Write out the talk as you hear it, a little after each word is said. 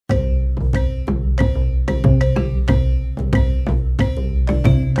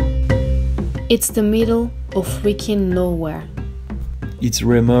It's the middle of freaking nowhere. It's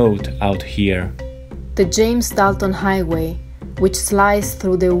remote out here. The James Dalton Highway, which slices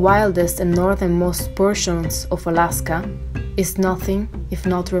through the wildest and northernmost portions of Alaska, is nothing if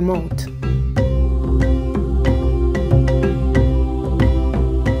not remote.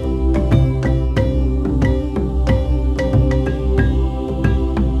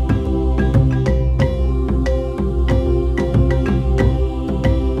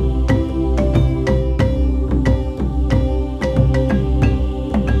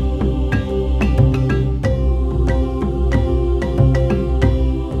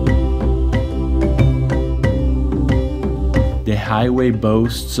 The highway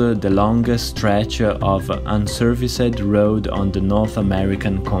boasts the longest stretch of unserviced road on the North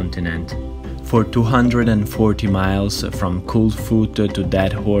American continent. For 240 miles from Coldfoot to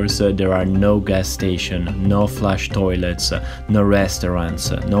Dead Horse, there are no gas stations, no flush toilets, no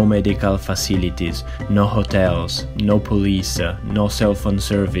restaurants, no medical facilities, no hotels, no police, no cell phone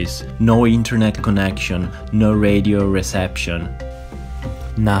service, no internet connection, no radio reception.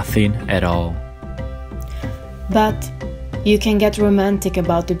 Nothing at all. But you can get romantic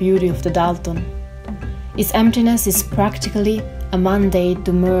about the beauty of the Dalton. Its emptiness is practically a mandate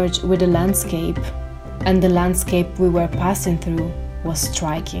to merge with the landscape, and the landscape we were passing through was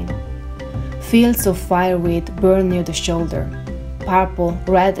striking. Fields of fireweed burn near the shoulder, purple,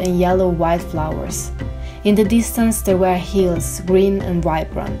 red and yellow wildflowers. In the distance there were hills, green and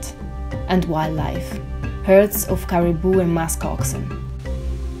vibrant, and wildlife, herds of caribou and musk oxen.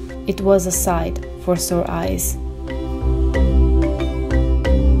 It was a sight for sore eyes.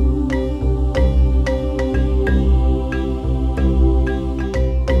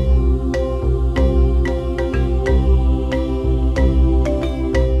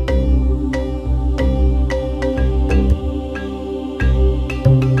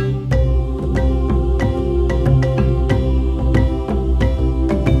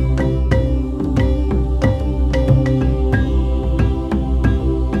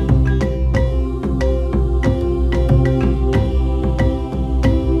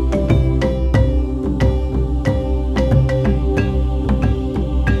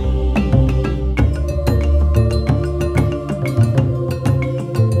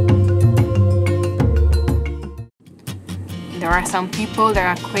 There are some people that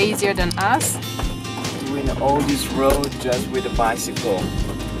are crazier than us. Doing all this road just with a bicycle.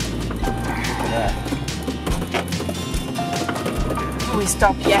 Yeah. We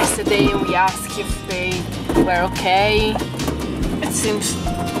stopped yesterday and we asked if they were okay. It seems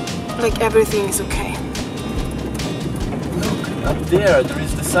like everything is okay. Look, up there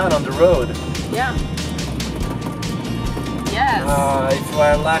is the sun on the road. Yeah. Yes. If we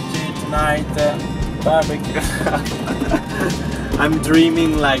are lucky tonight, barbecue. I'm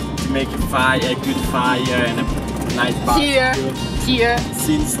dreaming like to make a good fire and a nice barbecue. Here.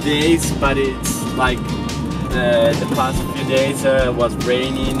 Since days, but it's like the past few days was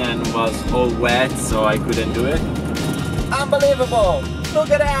raining and was all wet, so I couldn't do it. Unbelievable! Look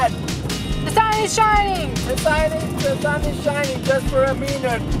at that! The sun is shining! The sun is shining just for a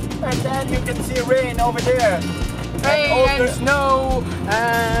minute, and then you can see rain over there. Rain and snow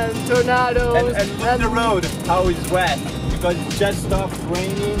and tornadoes. And look the road, how it's wet, because it just stopped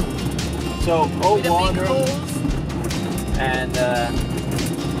raining, so all water. And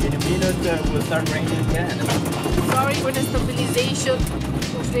in a minute it will start raining again. Sorry for the stabilization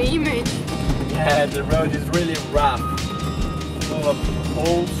of the image. Yeah, the road is really rough, full of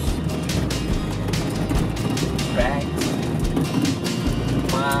holes, cracks,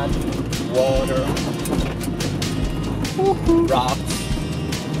 mud, water, rocks,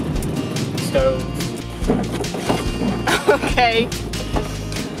 stones. Okay.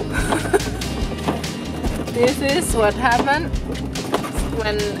 This is what happened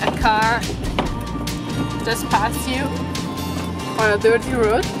when a car just passed you on a dirty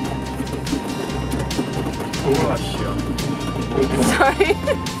road. Wash you. Sorry.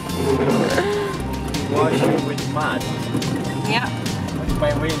 Wash you with mud. Yeah. With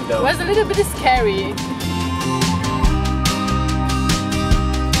my window. It was a little bit scary.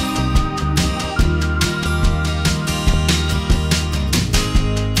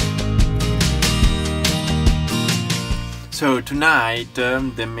 So tonight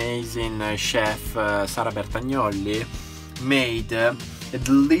the amazing chef Sara Bertagnolli made a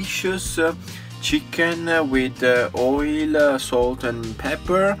delicious chicken with oil, salt and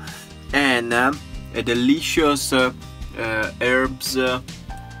pepper, and a delicious herbs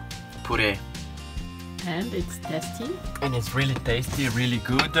puree. And it's tasty. And it's really tasty, really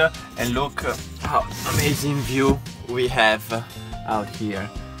good. And look how amazing view we have out here.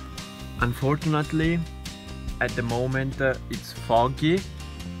 Unfortunately, at the moment it's foggy,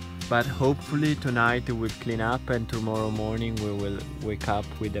 but hopefully tonight it will clean up and tomorrow morning we will wake up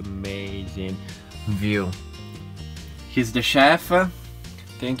with amazing view. He's the chef.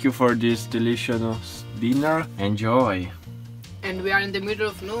 Thank you for this delicious dinner. Enjoy. And we are in the middle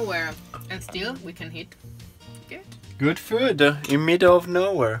of nowhere and still we can eat. Good. Good food in middle of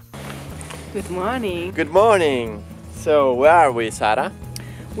nowhere. Good morning. Good morning. So where are we, Sara?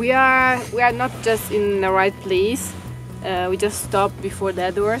 We are not just in the right place. We just stopped before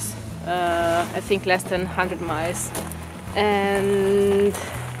the doors. I think less than 100 miles. And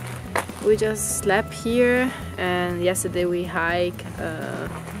we just slept here, and yesterday we hiked a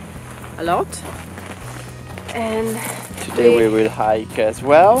lot. And today we will hike as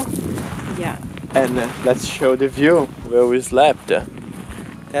well. Yeah. And let's show the view where we slept.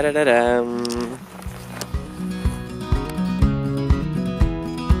 Da-da-da-dam.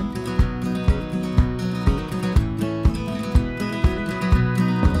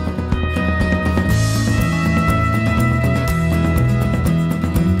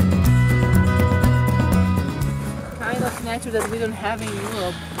 Kind of nature that we don't have in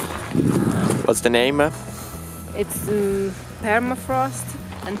Europe. What's the name? It's permafrost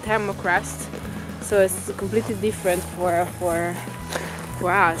and thermocrust, so it's completely different for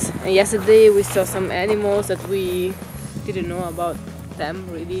us. And yesterday we saw some animals that we didn't know about them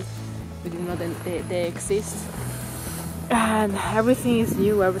really. We didn't know that they exist. And everything is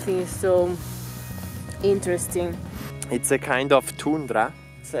new, everything is so interesting. It's a kind of tundra.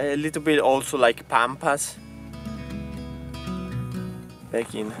 It's a little bit also like pampas.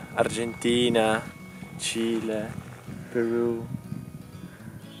 Back in Argentina, Chile, Peru.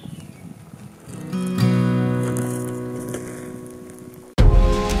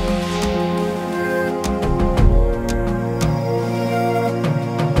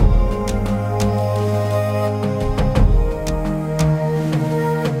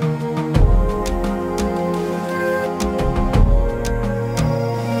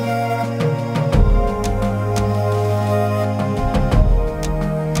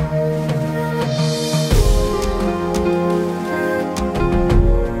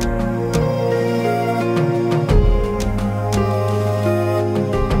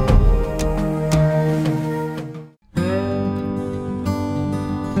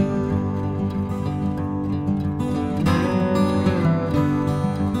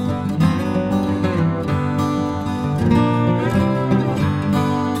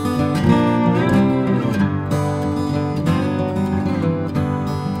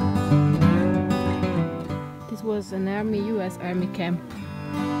 This was an US Army camp.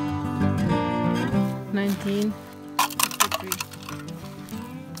 19